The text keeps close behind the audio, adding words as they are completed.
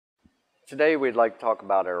Today we'd like to talk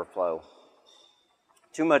about airflow.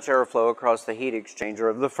 Too much airflow across the heat exchanger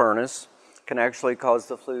of the furnace can actually cause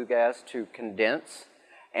the flue gas to condense,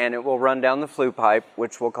 and it will run down the flue pipe,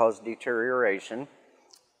 which will cause deterioration.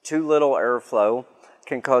 Too little airflow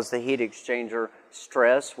can cause the heat exchanger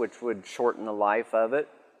stress, which would shorten the life of it.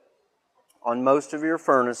 On most of your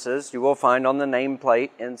furnaces, you will find on the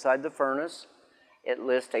nameplate inside the furnace, it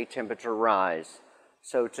lists a temperature rise.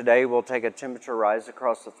 So today we'll take a temperature rise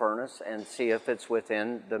across the furnace and see if it's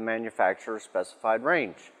within the manufacturer's specified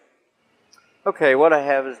range. Okay, what I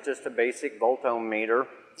have is just a basic volt-ohm meter,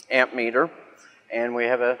 amp meter, and we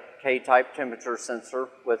have a K-type temperature sensor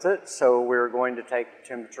with it. So we're going to take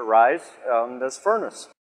temperature rise on this furnace.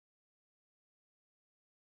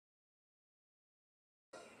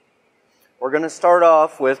 We're going to start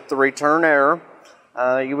off with the return air.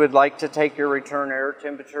 You would like to take your return air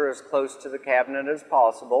temperature as close to the cabinet as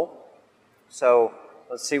possible. So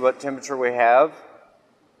let's see what temperature we have.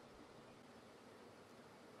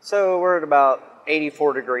 So we're at about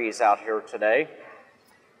 84 degrees out here today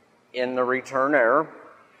in the return air.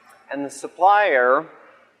 And the supply air,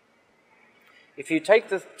 if you take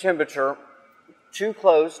the temperature too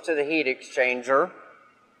close to the heat exchanger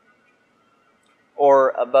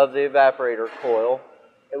or above the evaporator coil,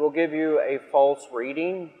 it will give you a false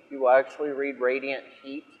reading. You will actually read radiant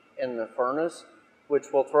heat in the furnace, which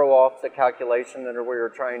will throw off the calculation that we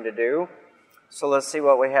were trying to do. So let's see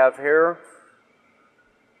what we have here.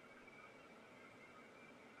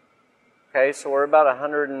 Okay, so we're about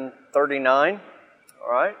 139. All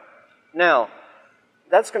right. Now,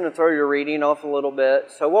 that's going to throw your reading off a little bit.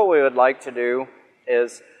 So what we would like to do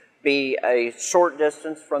is be a short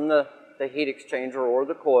distance from the heat exchanger or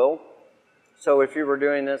the coil. So if you were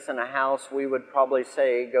doing this in a house, we would probably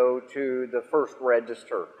say go to the first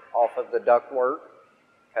register off of the ductwork.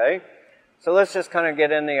 Okay? So let's just kind of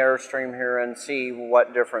get in the airstream here and see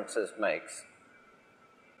what difference this makes.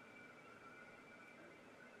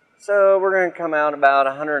 So we're going to come out about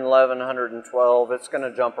 111, 112. It's going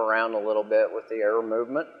to jump around a little bit with the air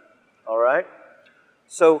movement. All right?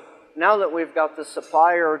 So now that we've got the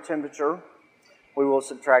supply air temperature, we will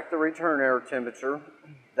subtract the return air temperature.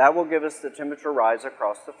 That will give us the temperature rise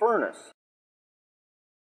across the furnace.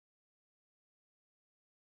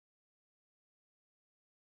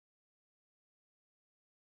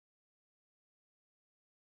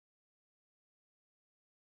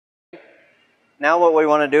 Now what we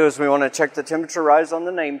want to do is we want to check the temperature rise on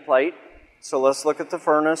the nameplate. So let's look at the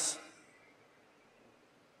furnace.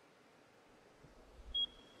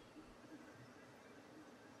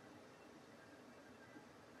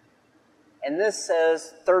 And this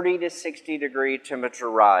says 30 to 60 degree temperature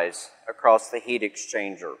rise across the heat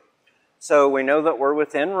exchanger. So we know that we're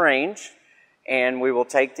within range, and we will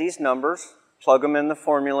take these numbers, plug them in the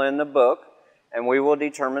formula in the book, and we will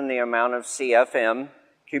determine the amount of CFM,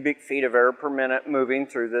 cubic feet of air per minute, moving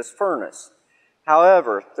through this furnace.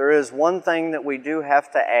 However, there is one thing that we do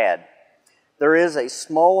have to add. There is a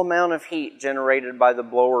small amount of heat generated by the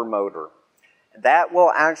blower motor. That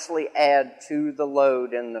will actually add to the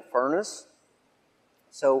load in the furnace.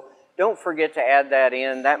 So don't forget to add that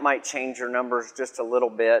in. That might change your numbers just a little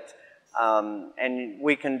bit. And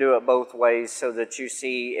we can do it both ways so that you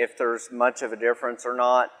see if there's much of a difference or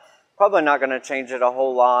not. Probably not going to change it a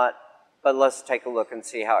whole lot, but let's take a look and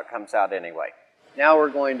see how it comes out anyway. Now we're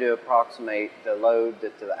going to approximate the load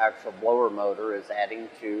that the actual blower motor is adding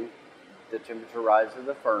to the temperature rise of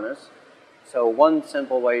the furnace. So one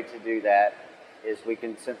simple way to do that is we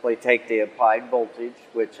can simply take the applied voltage,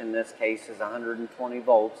 which in this case is 120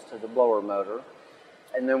 volts to the blower motor,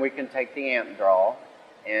 and then we can take the amp draw,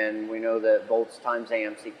 and we know that volts times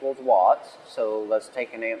amps equals watts, so let's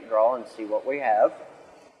take an amp draw and see what we have.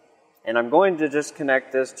 And I'm going to just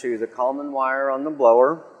connect this to the common wire on the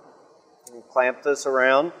blower, and clamp this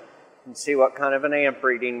around and see what kind of an amp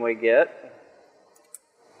reading we get.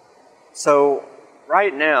 So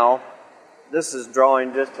right now, this is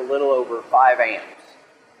drawing just a little over 5 amps,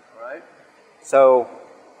 all right? So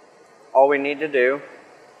all we need to do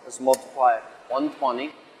is multiply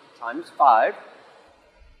 120 times 5.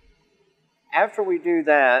 After we do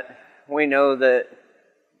that, we know that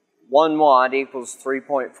 1 watt equals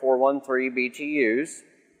 3.413 BTUs.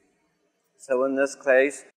 So in this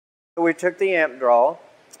case, we took the amp draw,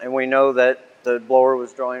 and we know that the blower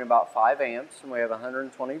was drawing about 5 amps, and we have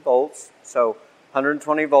 120 volts. So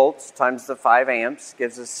 120 volts times the 5 amps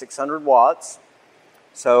gives us 600 watts.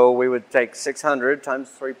 So we would take 600 times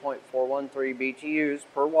 3.413 BTUs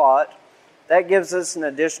per watt. That gives us an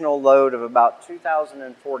additional load of about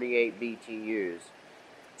 2,048 BTUs.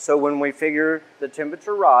 So when we figure the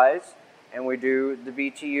temperature rise, and we do the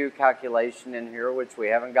BTU calculation in here, which we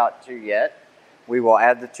haven't got to yet, we will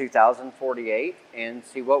add the 2048 and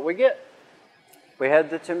see what we get. We had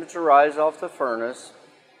the temperature rise off the furnace.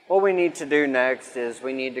 What we need to do next is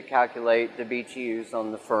we need to calculate the BTUs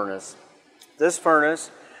on the furnace. This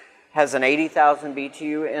furnace has an 80,000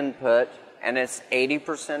 BTU input and it's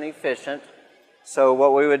 80% efficient. So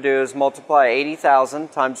what we would do is multiply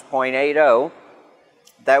 80,000 times 0.80.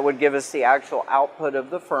 That would give us the actual output of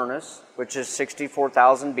the furnace, which is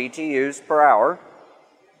 64,000 BTUs per hour.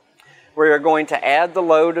 We are going to add the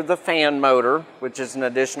load of the fan motor, which is an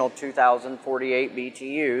additional 2,048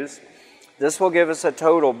 BTUs. This will give us a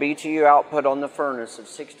total BTU output on the furnace of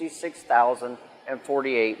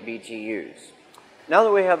 66,048 BTUs. Now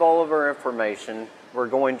that we have all of our information, we're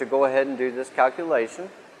going to go ahead and do this calculation.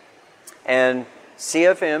 And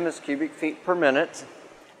CFM is cubic feet per minute.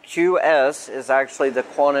 QS is actually the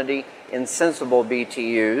quantity in sensible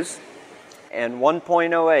BTUs. And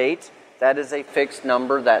 1.08, that is a fixed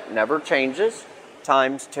number that never changes,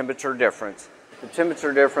 times temperature difference. The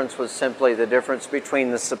temperature difference was simply the difference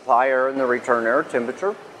between the supply air and the return air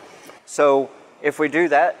temperature. So if we do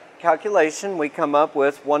that calculation, we come up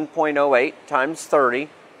with 1.08 times 30.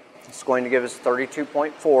 It's going to give us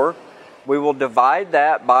 32.4. We will divide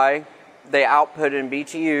that by the output in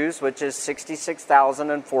BTUs, which is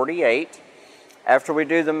 66,048. After we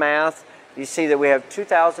do the math, you see that we have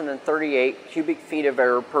 2,038 cubic feet of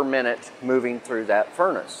air per minute moving through that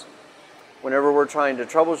furnace. Whenever we're trying to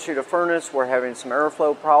troubleshoot a furnace, we're having some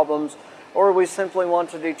airflow problems, or we simply want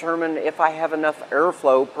to determine if I have enough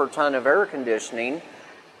airflow per ton of air conditioning,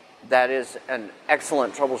 that is an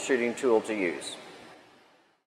excellent troubleshooting tool to use.